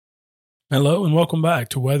Hello and welcome back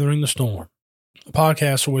to Weathering the Storm, a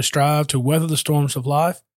podcast where we strive to weather the storms of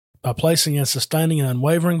life by placing and sustaining an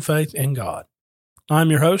unwavering faith in God. I'm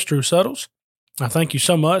your host, Drew Suttles. I thank you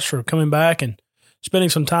so much for coming back and spending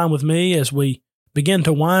some time with me as we begin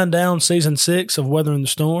to wind down Season 6 of Weathering the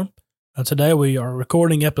Storm. Today we are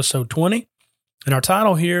recording Episode 20, and our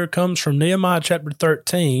title here comes from Nehemiah chapter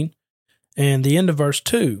 13 and the end of verse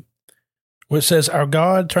 2. Where it says, "Our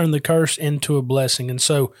God turned the curse into a blessing." And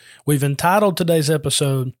so we've entitled today's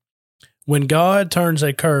episode, "When God Turns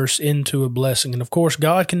a Curse into a Blessing." And of course,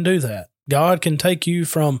 God can do that. God can take you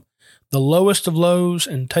from the lowest of lows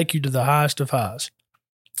and take you to the highest of highs.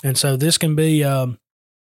 And so this can be a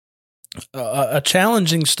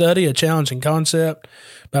challenging study, a challenging concept.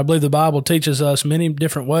 But I believe the Bible teaches us many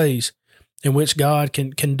different ways in which God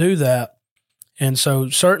can do that. And so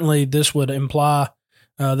certainly this would imply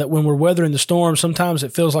that when we're weathering the storm, sometimes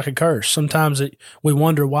it feels like a curse. Sometimes we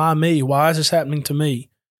wonder, why me? Why is this happening to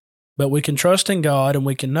me? But we can trust in God, and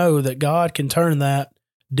we can know that God can turn that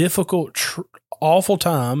difficult, awful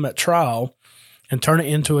time, that trial, and turn it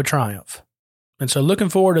into a triumph. And so looking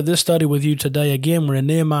forward to this study with you today. Again, we're in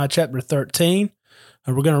Nehemiah chapter 13,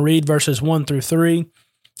 and we're going to read verses 1 through 3,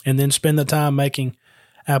 and then spend the time making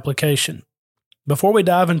application. Before we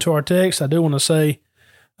dive into our text, I do want to say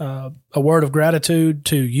a word of gratitude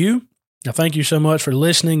to you. I thank you so much for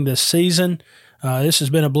listening this season. This has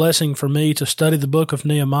been a blessing for me to study the book of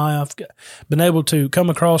Nehemiah. I've been able to come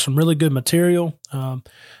across some really good material.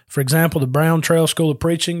 For example, the Brown Trail School of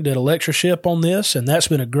Preaching did a lectureship on this, and that's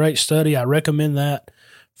been a great study. I recommend that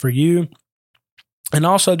for you. And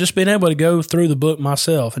also just being able to go through the book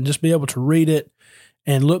myself and just be able to read it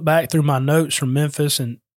and look back through my notes from Memphis.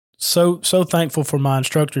 And so thankful for my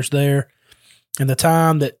instructors there and the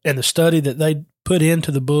time and the study that they put into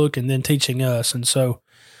the book and then teaching us. And so,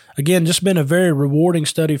 again, just been a very rewarding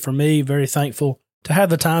study for me. Very thankful to have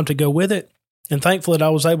the time to go with it, and thankful that I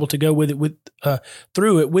was able to go with it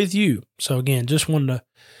through it with you. So, again, just wanted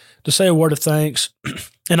to say a word of thanks,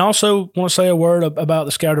 and also want to say a word about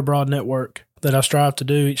the Scattered Abroad Network that I strive to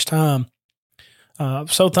do each time.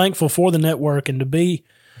 So thankful for the network, and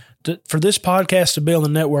for this podcast to be on the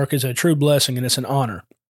network is a true blessing, and it's an honor.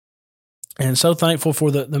 And so thankful for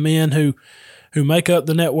the men who make up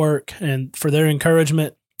the network and for their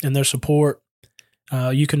encouragement and their support.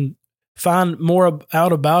 You can find more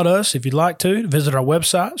out about us if you'd like to. Visit our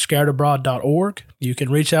website, scatteredabroad.org. You can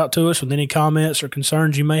reach out to us with any comments or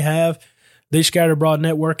concerns you may have.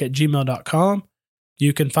 thescatteredabroadnetwork@gmail.com.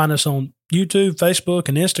 You can find us on YouTube, Facebook,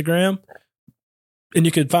 and Instagram. And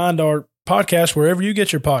you can find our podcast wherever you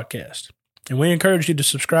get your podcast. And we encourage you to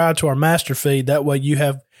subscribe to our master feed. That way you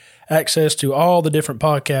have access to all the different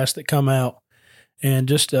podcasts that come out, and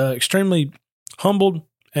just extremely humbled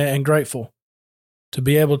and grateful to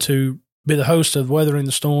be able to be the host of Weathering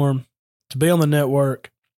the Storm, to be on the network,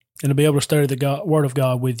 and to be able to study the Word of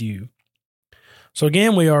God with you. So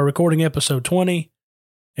again, we are recording episode 20,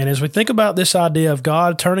 and as we think about this idea of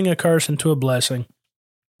God turning a curse into a blessing,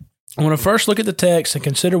 I want to first look at the text and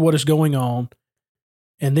consider what is going on,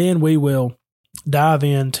 and then we will dive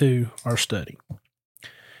into our study.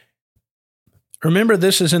 Remember,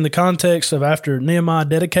 this is in the context of after Nehemiah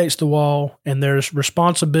dedicates the wall, and there's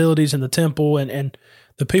responsibilities in the temple, and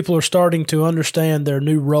the people are starting to understand their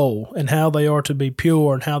new role and how they are to be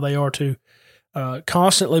pure and how they are to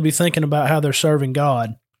constantly be thinking about how they're serving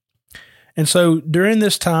God. And so during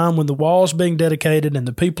this time when the wall is being dedicated and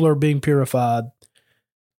the people are being purified,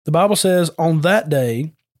 the Bible says, on that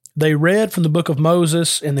day, they read from the book of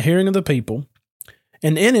Moses in the hearing of the people,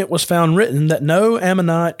 and in it was found written that no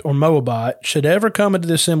Ammonite or Moabite should ever come into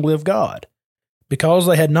the assembly of God, because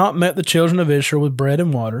they had not met the children of Israel with bread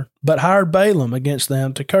and water, but hired Balaam against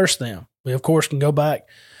them to curse them. We, of course, can go back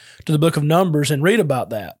to the book of Numbers and read about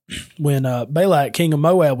that, when Balak, king of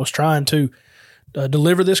Moab, was trying to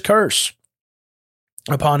deliver this curse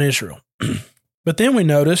upon Israel. But then we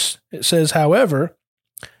notice, it says, however,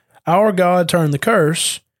 our God turned the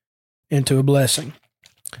curse into a blessing.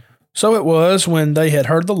 So it was when they had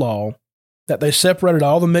heard the law that they separated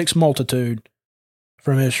all the mixed multitude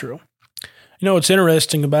from Israel. You know, what's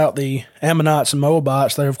interesting about the Ammonites and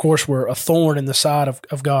Moabites, they, of course, were a thorn in the side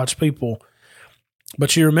of God's people.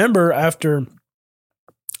 But you remember after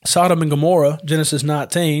Sodom and Gomorrah, Genesis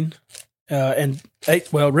 19,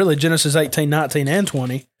 Genesis 18, 19, and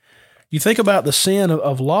 20, you think about the sin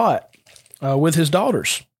of Lot with his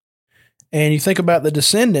daughters. And you think about the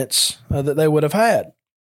descendants that they would have had.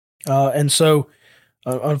 And so,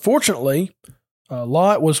 unfortunately,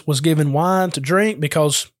 Lot was given wine to drink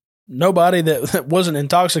because nobody that wasn't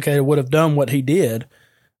intoxicated would have done what he did.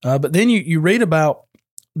 But then you read about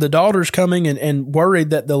the daughters coming and worried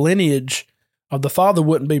that the lineage of the father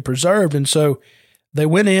wouldn't be preserved. And so they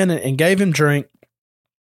went in and gave him drink.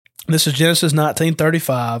 This is Genesis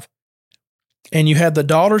 19:35. And you had the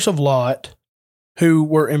daughters of Lot who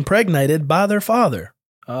were impregnated by their father.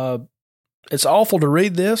 It's awful to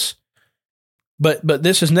read this, but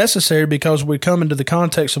this is necessary because we come into the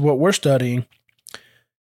context of what we're studying.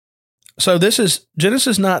 So this is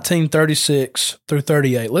Genesis 19:36 through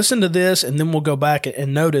 38. Listen to this, and then we'll go back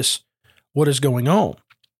and notice what is going on.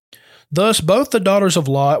 Thus both the daughters of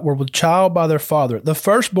Lot were with child by their father. The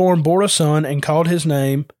firstborn bore a son and called his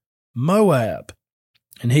name Moab,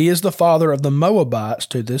 and he is the father of the Moabites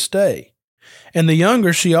to this day. And the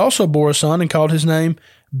younger, she also bore a son and called his name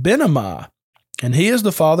Ben-ammi, and he is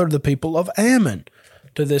the father of the people of Ammon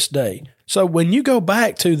to this day. So when you go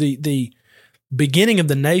back to the beginning of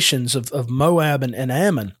the nations of Moab and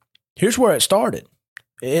Ammon, here's where it started.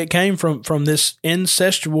 It came from this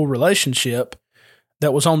incestual relationship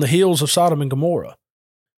that was on the heels of Sodom and Gomorrah.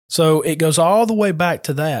 So it goes all the way back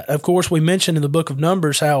to that. Of course, we mentioned in the book of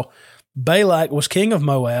Numbers how Balak was king of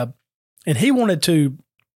Moab, and he wanted to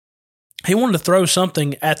throw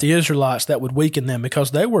something at the Israelites that would weaken them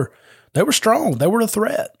because they were strong. They were a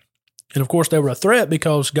threat. And of course, they were a threat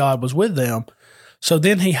because God was with them. So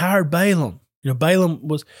then he hired Balaam. Balaam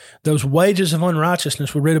was those wages of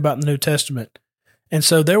unrighteousness we read about in the New Testament. And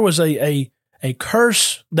so there was a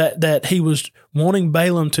curse that he was wanting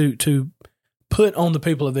Balaam to put on the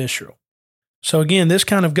people of Israel. So again, this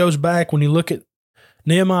kind of goes back when you look at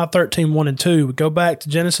Nehemiah 13:1 and 2. We go back to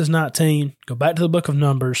Genesis 19, go back to the book of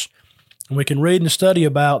Numbers, and we can read and study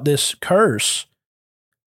about this curse.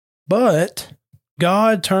 But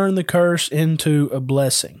God turned the curse into a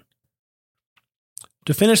blessing.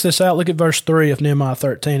 To finish this out, look at verse 3 of Nehemiah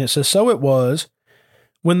 13. It says, So it was,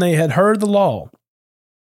 when they had heard the law,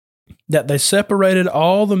 that they separated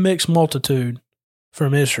all the mixed multitude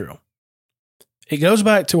from Israel. It goes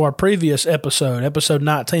back to our previous episode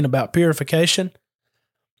 19, about purification.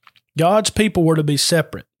 God's people were to be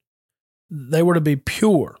separate. They were to be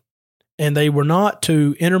pure, and they were not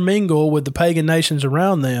to intermingle with the pagan nations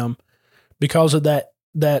around them because of that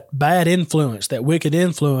bad influence, that wicked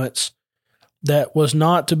influence that was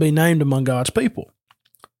not to be named among God's people.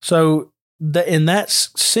 So in that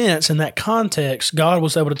sense, in that context, God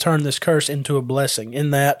was able to turn this curse into a blessing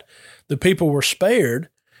in that the people were spared,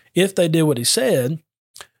 if they did what he said,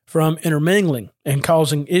 from intermingling and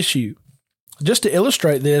causing issue. Just to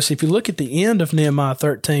illustrate this, if you look at the end of Nehemiah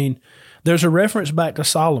 13, there's a reference back to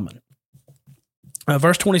Solomon.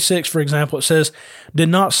 Verse 26, for example, it says, Did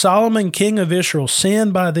not Solomon, king of Israel,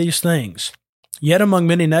 sin by these things? Yet among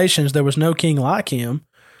many nations there was no king like him,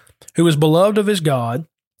 who was beloved of his God,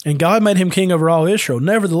 and God made him king over all Israel.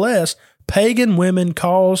 Nevertheless, pagan women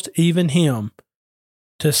caused even him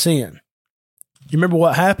to sin. You remember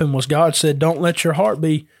what happened was God said, Don't let your heart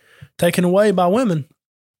be taken away by women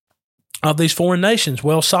of these foreign nations.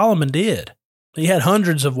 Well, Solomon did. He had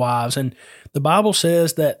hundreds of wives, and the Bible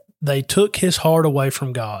says that they took his heart away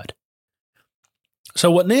from God. So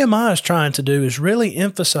what Nehemiah is trying to do is really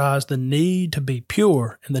emphasize the need to be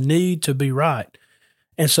pure and the need to be right.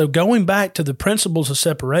 And so going back to the principles of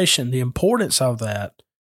separation, the importance of that,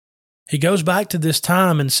 he goes back to this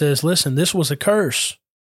time and says, listen, this was a curse.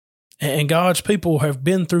 And God's people have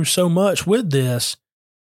been through so much with this.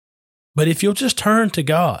 But if you'll just turn to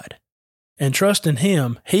God and trust in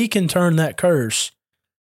him, he can turn that curse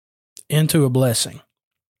into a blessing.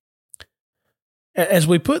 As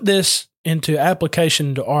we put this into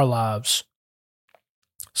application to our lives,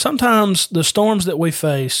 sometimes the storms that we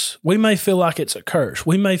face, we may feel like it's a curse.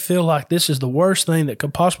 We may feel like this is the worst thing that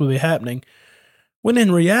could possibly be happening, when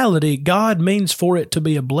in reality, God means for it to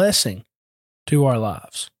be a blessing to our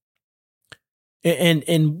lives.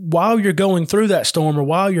 And while you're going through that storm, or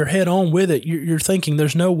while you're head on with it, you're thinking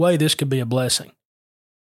there's no way this could be a blessing.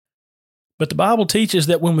 But the Bible teaches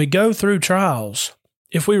that when we go through trials,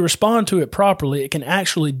 if we respond to it properly, it can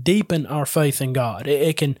actually deepen our faith in God.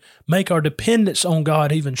 It can make our dependence on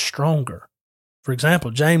God even stronger. For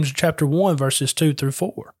example, James chapter 1, verses 2 through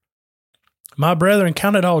 4. My brethren,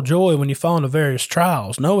 count it all joy when you fall into various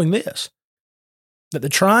trials, knowing this, that the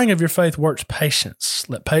trying of your faith works patience.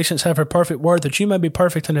 Let patience have her perfect work, that you may be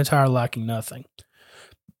perfect and entire, lacking nothing.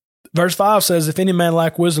 Verse 5 says, if any man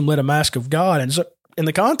lack wisdom, let him ask of God. And so in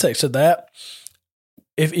the context of that,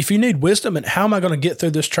 if you need wisdom and how am I going to get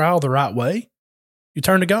through this trial the right way, you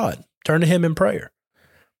turn to God. Turn to him in prayer.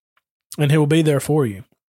 And he will be there for you.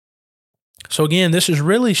 So again, this is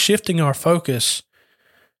really shifting our focus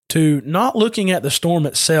to not looking at the storm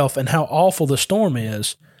itself and how awful the storm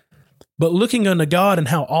is, but looking unto God and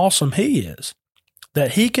how awesome he is.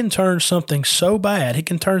 that he can turn something so bad, he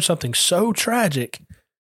can turn something so tragic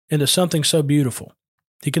into something so beautiful.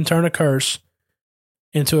 He can turn a curse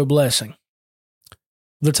into a blessing.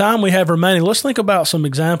 The time we have remaining, let's think about some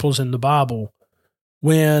examples in the Bible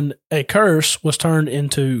when a curse was turned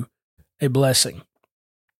into a blessing.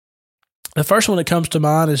 The first one that comes to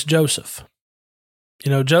mind is Joseph.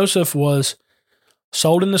 Joseph was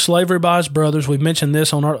sold into slavery by his brothers. We've mentioned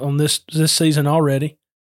this on this season already.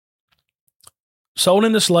 Sold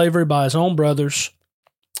into slavery by his own brothers,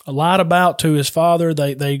 lied about to his father.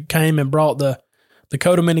 They came and brought the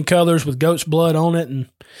coat of many colors with goat's blood on it,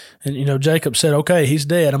 and Jacob said, "Okay, he's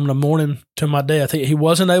dead. I'm going to mourn him to my death." He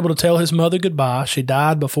wasn't able to tell his mother goodbye. She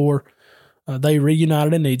died before they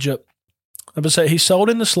reunited in Egypt. I would say he's sold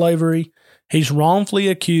into slavery. He's wrongfully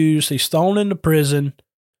accused. He's thrown into prison.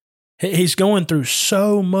 He's going through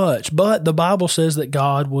so much, but the Bible says that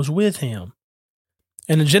God was with him.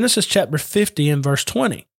 And in Genesis chapter 50 and verse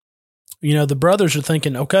 20, the brothers are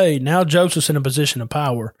thinking, okay, now Joseph's in a position of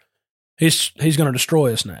power. He's going to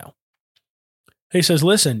destroy us now. He says,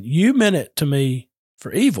 listen, you meant it to me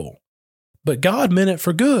for evil, but God meant it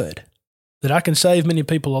for good, that I can save many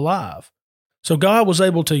people alive. So God was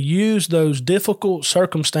able to use those difficult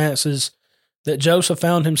circumstances that Joseph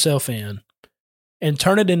found himself in and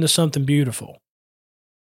turn it into something beautiful,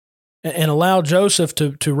 and allow Joseph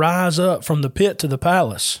to rise up from the pit to the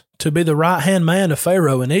palace, to be the right-hand man of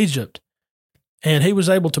Pharaoh in Egypt. And he was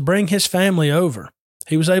able to bring his family over.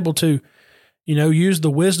 He was able to, use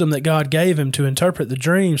the wisdom that God gave him to interpret the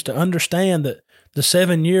dreams, to understand that the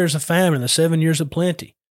 7 years of famine, the 7 years of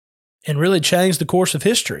plenty, and really change the course of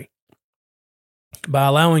history by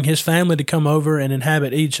allowing his family to come over and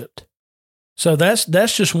inhabit Egypt. So that's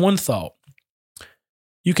just one thought.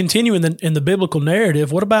 You continue in the biblical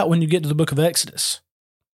narrative. What about when you get to the book of Exodus?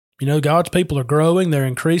 God's people are growing, they're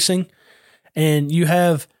increasing, and you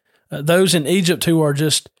have those in Egypt who are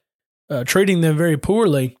just treating them very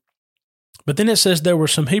poorly. But then it says there were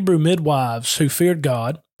some Hebrew midwives who feared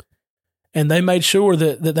God, and they made sure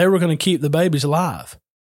that they were going to keep the babies alive.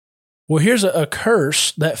 Well, here's a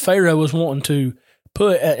curse that Pharaoh was wanting to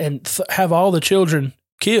put and have all the children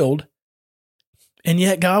killed. And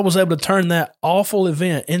yet God was able to turn that awful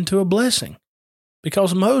event into a blessing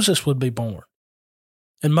because Moses would be born.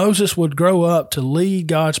 And Moses would grow up to lead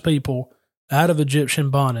God's people out of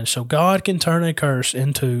Egyptian bondage. So God can turn a curse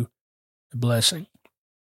into a blessing.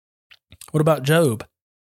 What about Job?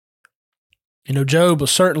 Job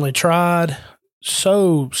was certainly tried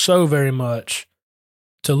so very much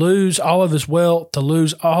to lose all of his wealth, to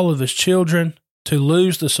lose all of his children, to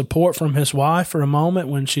lose the support from his wife for a moment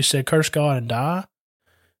when she said, curse God and die.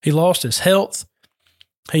 He lost his health.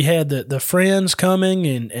 He had the friends coming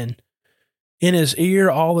and in his ear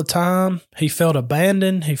all the time. He felt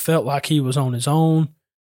abandoned. He felt like he was on his own.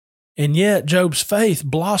 And yet Job's faith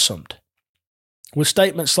blossomed with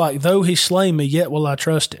statements like, though he slay me, yet will I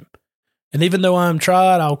trust him. And even though I am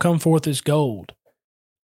tried, I'll come forth as gold.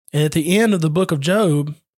 And at the end of the book of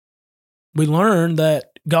Job, we learn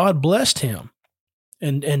that God blessed him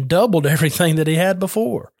and doubled everything that he had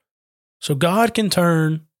before. So God can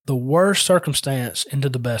turn the worst circumstance into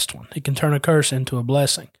the best one. He can turn a curse into a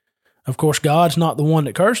blessing. Of course, God's not the one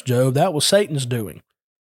that cursed Job. That was Satan's doing.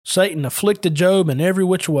 Satan afflicted Job in every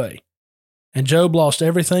which way, and Job lost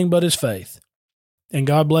everything but his faith, and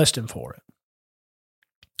God blessed him for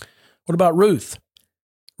it. What about Ruth?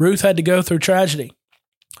 Ruth had to go through tragedy.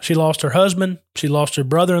 She lost her husband, she lost her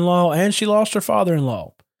brother-in-law, and she lost her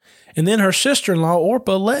father-in-law. And then her sister-in-law,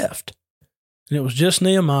 Orpah, left. And it was just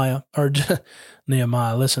Nehemiah,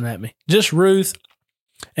 listen at me, just Ruth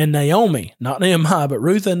and Naomi, not Nehemiah, but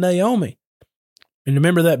Ruth and Naomi. And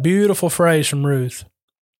remember that beautiful phrase from Ruth,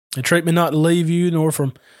 entreat me not to leave you, nor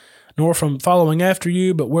from following after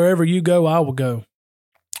you, but wherever you go, I will go.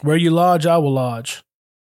 Where you lodge, I will lodge.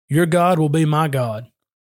 Your God will be my God.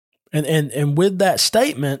 And with that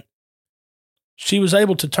statement, she was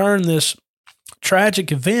able to turn this tragic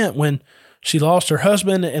event when she lost her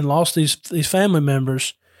husband and lost these family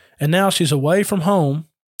members, and now she's away from home,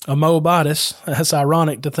 a Moabitess. That's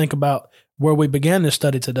ironic to think about where we began this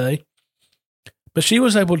study today. But she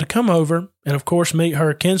was able to come over and, of course, meet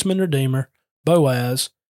her kinsman redeemer, Boaz.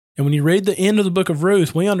 And when you read the end of the book of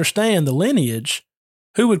Ruth, we understand the lineage.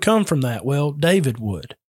 Who would come from that? Well, David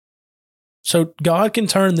would. So God can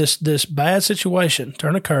turn this bad situation,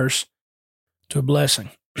 turn a curse, to a blessing.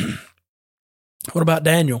 What about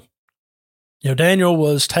Daniel? Daniel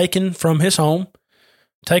was taken from his home,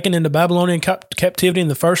 taken into Babylonian captivity in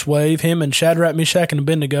the first wave. Him and Shadrach, Meshach, and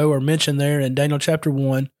Abednego are mentioned there in Daniel chapter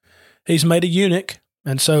 1. He's made a eunuch,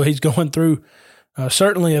 and so he's going through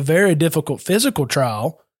certainly a very difficult physical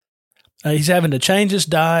trial. He's having to change his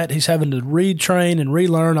diet. He's having to retrain and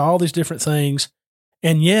relearn all these different things.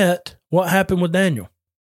 And yet, what happened with Daniel?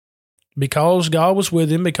 Because God was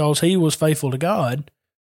with him, because he was faithful to God,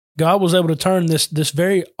 God was able to turn this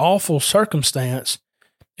very awful circumstance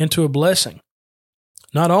into a blessing.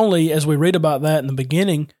 Not only, as we read about that in the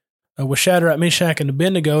beginning, with Shadrach, Meshach, and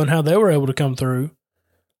Abednego and how they were able to come through,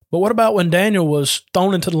 but what about when Daniel was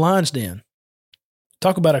thrown into the lion's den?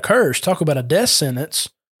 Talk about a curse, talk about a death sentence.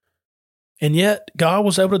 And yet, God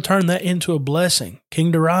was able to turn that into a blessing.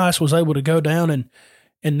 King Darius was able to go down,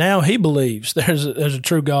 and now he believes there's a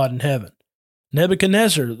true God in heaven.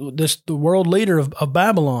 Nebuchadnezzar, the world leader of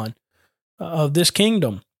Babylon, of this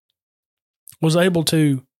kingdom, was able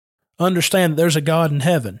to understand that there's a God in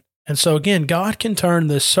heaven. And so again, God can turn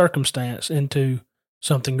this circumstance into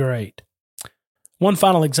something great. One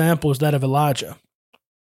final example is that of Elijah.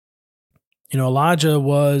 Elijah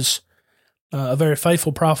was a very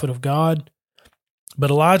faithful prophet of God,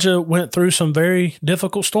 but Elijah went through some very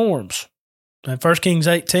difficult storms. In 1 Kings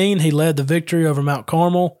 18, he led the victory over Mount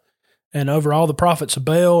Carmel and over all the prophets of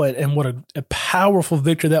Baal, and what a powerful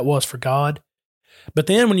victory that was for God. But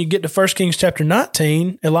then when you get to 1 Kings chapter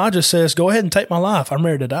 19, Elijah says, go ahead and take my life. I'm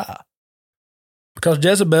ready to die. Because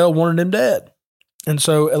Jezebel wanted him dead. And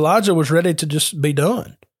so Elijah was ready to just be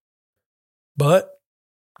done. But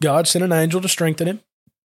God sent an angel to strengthen him.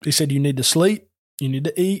 He said, you need to sleep. You need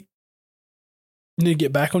to eat. You need to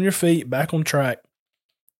get back on your feet, back on track.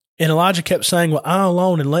 And Elijah kept saying, well, I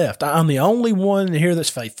alone and left. I'm the only one here that's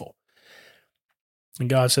faithful. And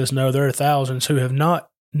God says, no, there are thousands who have not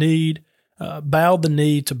bowed the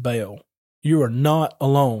knee to Baal. You are not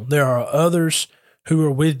alone. There are others who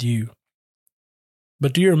are with you.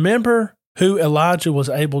 But do you remember who Elijah was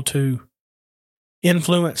able to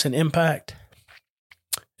influence and impact?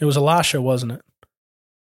 It was Elisha, wasn't it?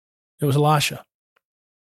 It was Elisha.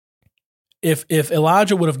 If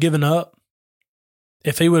Elijah would have given up,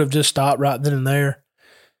 if he would have just stopped right then and there,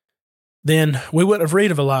 then we wouldn't have read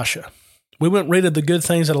of Elisha. We wouldn't read of the good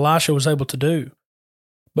things that Elisha was able to do.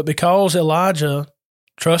 But because Elijah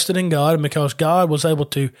trusted in God and because God was able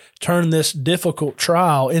to turn this difficult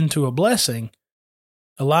trial into a blessing,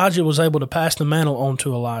 Elijah was able to pass the mantle on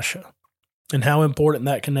to Elisha, and how important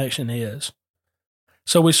that connection is.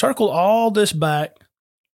 So we circle all this back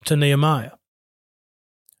to Nehemiah.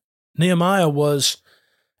 Nehemiah was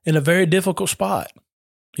in a very difficult spot.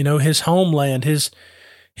 His homeland,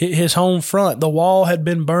 his home front, the wall had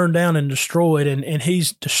been burned down and destroyed, and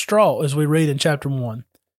he's distraught, as we read in chapter 1.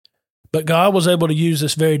 But God was able to use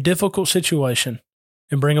this very difficult situation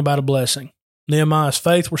and bring about a blessing. Nehemiah's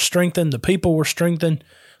faith was strengthened, the people were strengthened,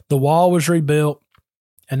 the wall was rebuilt,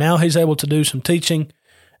 and now he's able to do some teaching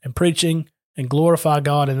and preaching and glorify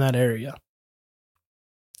God in that area.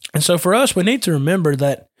 And so for us, we need to remember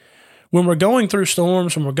that when we're going through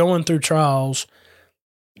storms, when we're going through trials,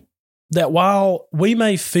 that while we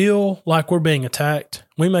may feel like we're being attacked,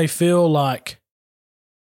 we may feel like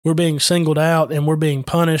we're being singled out and we're being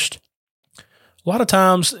punished, a lot of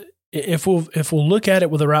times, if we'll look at it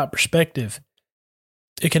with the right perspective,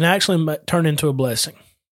 it can actually turn into a blessing.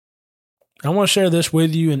 I want to share this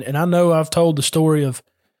with you, and I know I've told the story of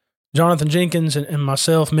Jonathan Jenkins and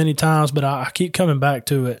myself many times, but I keep coming back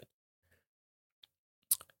to it.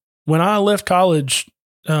 When I left college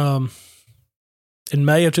in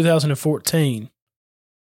May of 2014,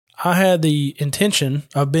 I had the intention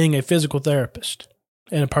of being a physical therapist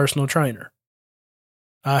and a personal trainer.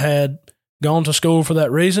 I had gone to school for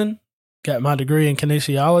that reason, got my degree in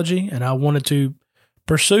kinesiology, and I wanted to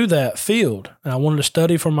pursue that field. And I wanted to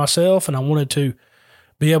study for myself, and I wanted to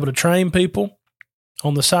be able to train people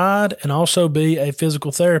on the side and also be a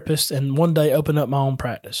physical therapist and one day open up my own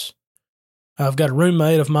practice. I've got a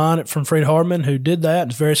roommate of mine from Fred Hardman who did that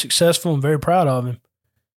and is very successful and very proud of him.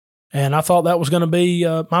 And I thought that was going to be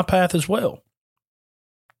my path as well.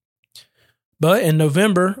 But in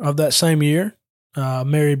November of that same year, I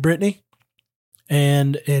married Brittany.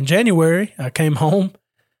 And in January, I came home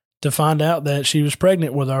to find out that she was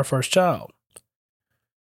pregnant with our first child.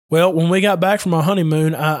 Well, when we got back from our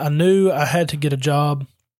honeymoon, I knew I had to get a job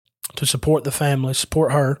to support the family,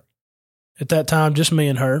 support her. At that time, just me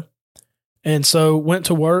and her. And so went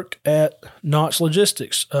to work at Knox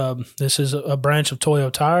Logistics. This is a branch of Toyo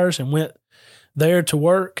Tires, and went there to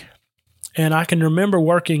work. And I can remember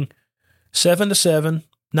working 7 to 7,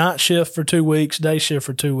 night shift for 2 weeks, day shift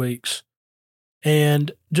for 2 weeks.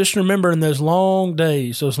 And just remembering those long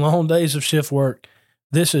days of shift work,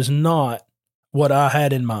 this is not what I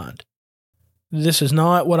had in mind. This is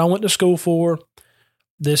not what I went to school for.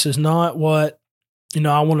 This is not what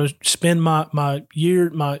I want to spend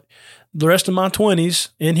the rest of my 20s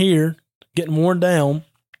in here getting worn down.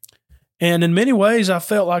 And in many ways, I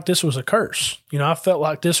felt like this was a curse. I felt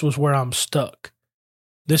like this was where I'm stuck.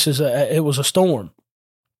 It was a storm.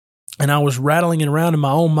 And I was rattling it around in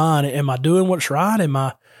my own mind. Am I doing what's right? Am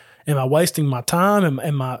I wasting my time?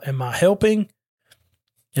 Am I helping?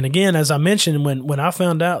 And again, as I mentioned, when I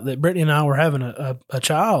found out that Brittany and I were having a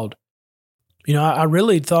child, I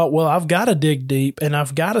really thought, well, I've got to dig deep and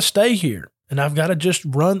I've got to stay here and I've got to just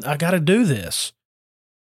run. I got to do this.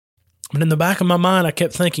 But in the back of my mind, I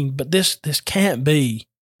kept thinking, but this can't be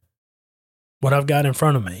what I've got in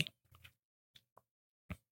front of me.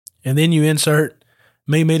 And then you insert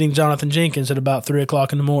me meeting Jonathan Jenkins at about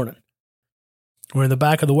 3:00 in the morning. We're in the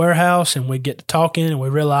back of the warehouse and we get to talking and we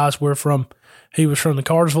realize he was from the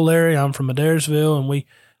Cartersville area, I'm from Adairsville, and we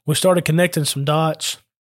started connecting some dots.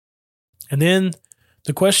 And then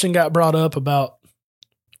the question got brought up about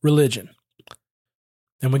religion.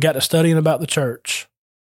 And we got to studying about the church.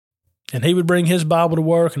 And he would bring his Bible to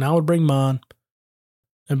work and I would bring mine.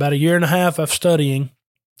 And about 1.5 years of studying,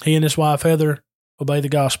 he and his wife Heather obeyed the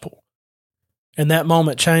gospel. And that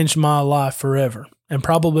moment changed my life forever and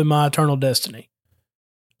probably my eternal destiny.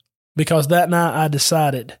 Because that night I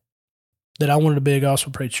decided that I wanted to be a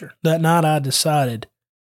gospel preacher. That night I decided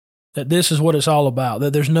that this is what it's all about,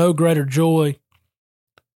 that there's no greater joy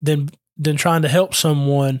than trying to help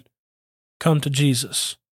someone come to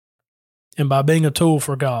Jesus and by being a tool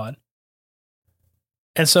for God.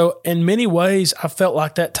 And so in many ways, I felt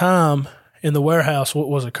like that time in the warehouse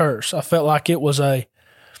was a curse. I felt like it was just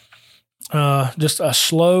a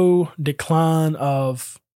slow decline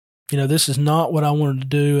of, this is not what I wanted to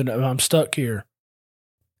do and I'm stuck here.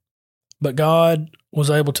 But God was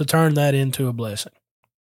able to turn that into a blessing.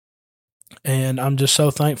 And I'm just so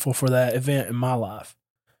thankful for that event in my life.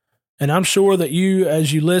 And I'm sure that you,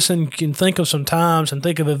 as you listen, can think of some times and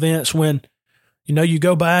think of events when, you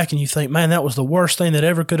go back and you think, man, that was the worst thing that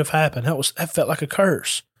ever could have happened. That felt like a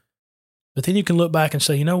curse. But then you can look back and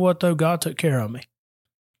say, you know what, though? God took care of me.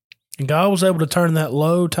 And God was able to turn that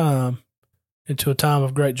low time into a time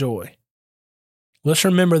of great joy. Let's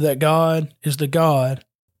remember that God is the God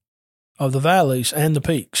of the valleys and the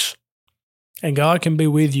peaks. And God can be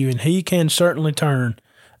with you, and He can certainly turn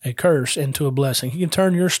a curse into a blessing. He can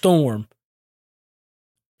turn your storm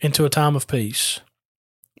into a time of peace.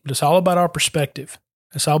 But it's all about our perspective.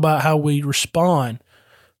 It's all about how we respond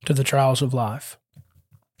to the trials of life.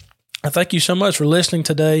 I thank you so much for listening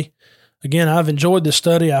today. Again, I've enjoyed this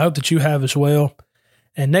study. I hope that you have as well.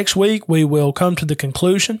 And next week, we will come to the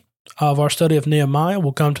conclusion of our study of Nehemiah.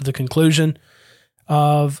 We'll come to the conclusion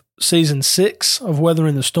of season 6 of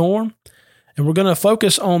Weathering the Storm. And we're going to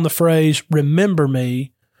focus on the phrase, remember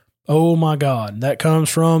me, oh my God. That comes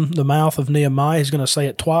from the mouth of Nehemiah. He's going to say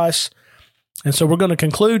it twice. And so we're going to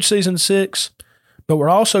conclude season 6, but we're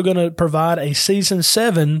also going to provide a season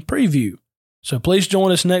 7 preview. So please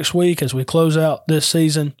join us next week as we close out this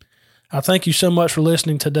season. I thank you so much for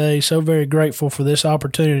listening today. So very grateful for this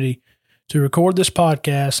opportunity to record this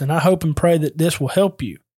podcast. And I hope and pray that this will help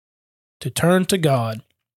you to turn to God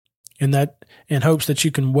in hopes that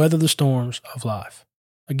you can weather the storms of life.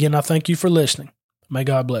 Again, I thank you for listening. May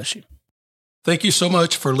God bless you. Thank you so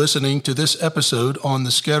much for listening to this episode on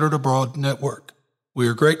the Scattered Abroad Network. We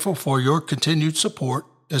are grateful for your continued support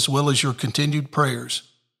as well as your continued prayers.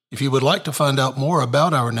 If you would like to find out more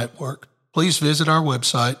about our network, please visit our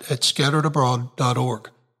website at scatteredabroad.org.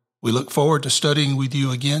 We look forward to studying with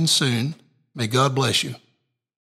you again soon. May God bless you.